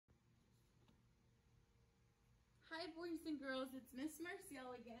Hi boys and girls, it's Miss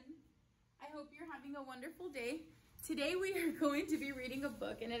Marciel again. I hope you're having a wonderful day. Today we are going to be reading a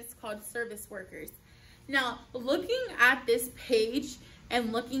book and it's called Service Workers. Now, looking at this page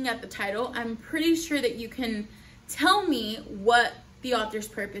and looking at the title, I'm pretty sure that you can tell me what the author's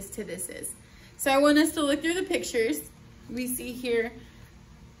purpose to this is. So I want us to look through the pictures. We see here,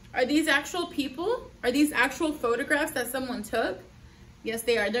 are these actual people? Are these actual photographs that someone took? Yes,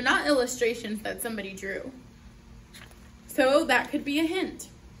 they are. They're not illustrations that somebody drew. So that could be a hint.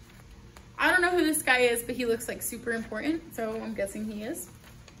 I don't know who this guy is, but he looks like super important, so I'm guessing he is.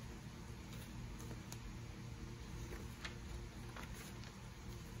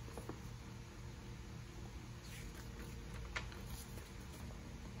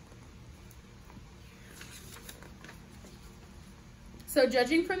 So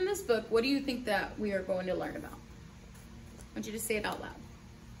judging from this book, what do you think that we are going to learn about? I want you to say it out loud.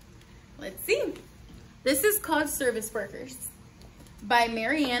 Let's see. This is called Service Workers by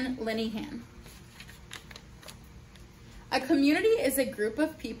Marianne Linehan. A community is a group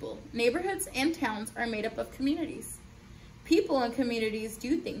of people. Neighborhoods and towns are made up of communities. People and communities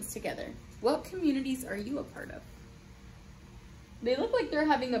do things together. What communities are you a part of? They look like they're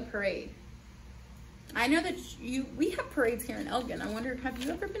having a parade. I know that we have parades here in Elgin. I wonder, have you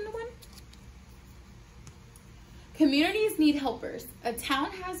ever been to one? Communities need helpers. A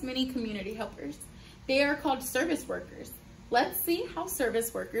town has many community helpers. They are called service workers. Let's see how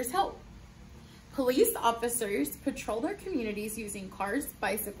service workers help. Police officers patrol their communities using cars,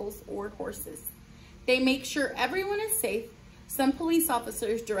 bicycles, or horses. They make sure everyone is safe. Some police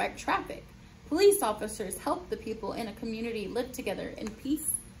officers direct traffic. Police officers help the people in a community live together in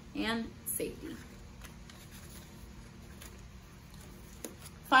peace and safety.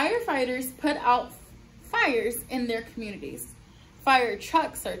 Firefighters put out fires in their communities. Fire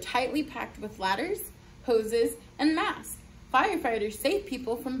trucks are tightly packed with ladders, hoses, and masks. Firefighters save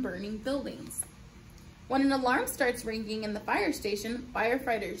people from burning buildings. When an alarm starts ringing in the fire station,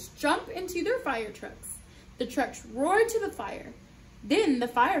 firefighters jump into their fire trucks. The trucks roar to the fire. Then the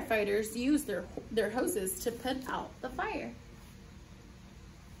firefighters use their hoses to put out the fire.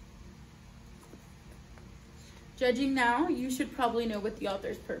 Judging now, you should probably know what the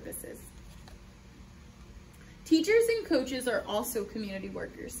author's purpose is. Teachers and coaches are also community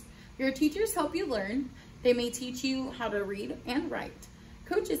workers. Your teachers help you learn. They may teach you how to read and write.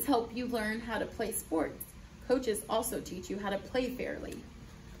 Coaches help you learn how to play sports. Coaches also teach you how to play fairly.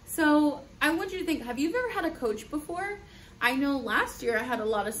 So I want you to think, have you ever had a coach before? I know last year I had a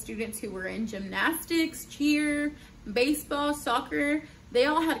lot of students who were in gymnastics, cheer, baseball, soccer. They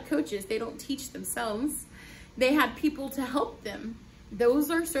all had coaches. They don't teach themselves. They had people to help them.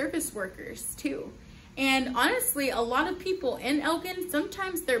 Those are service workers too. And honestly, a lot of people in Elgin,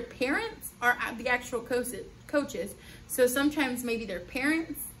 sometimes their parents are the actual coaches. So sometimes maybe their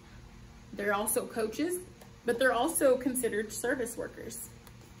parents, they're also coaches, but they're also considered service workers.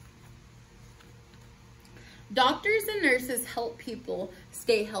 Doctors and nurses help people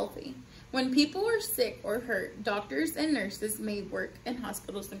stay healthy. When people are sick or hurt, doctors and nurses may work in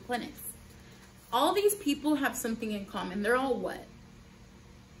hospitals and clinics. All these people have something in common. They're all what?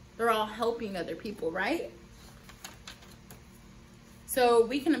 They're all helping other people, right? So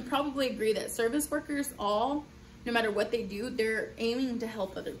we can probably agree that service workers all, no matter what they do, they're aiming to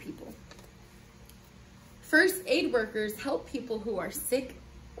help other people. First aid workers help people who are sick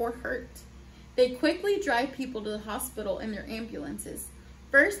or hurt. They quickly drive people to the hospital in their ambulances.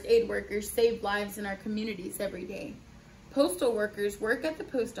 First aid workers save lives in our communities every day. Postal workers work at the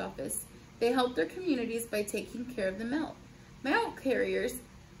post office. They help their communities by taking care of the mail. Mail carriers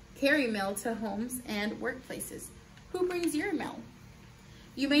carry mail to homes and workplaces. Who brings your mail?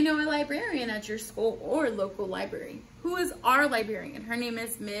 You may know a librarian at your school or local library. Who is our librarian? Her name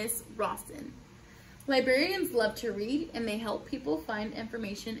is Miss Rawson. Librarians love to read and they help people find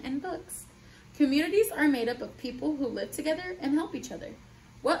information in books. Communities are made up of people who live together and help each other.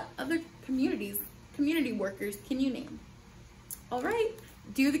 What other community workers can you name? All right,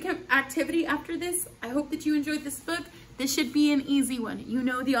 do the activity after this. I hope that you enjoyed this book. This should be an easy one. You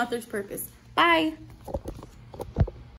know the author's purpose. Bye.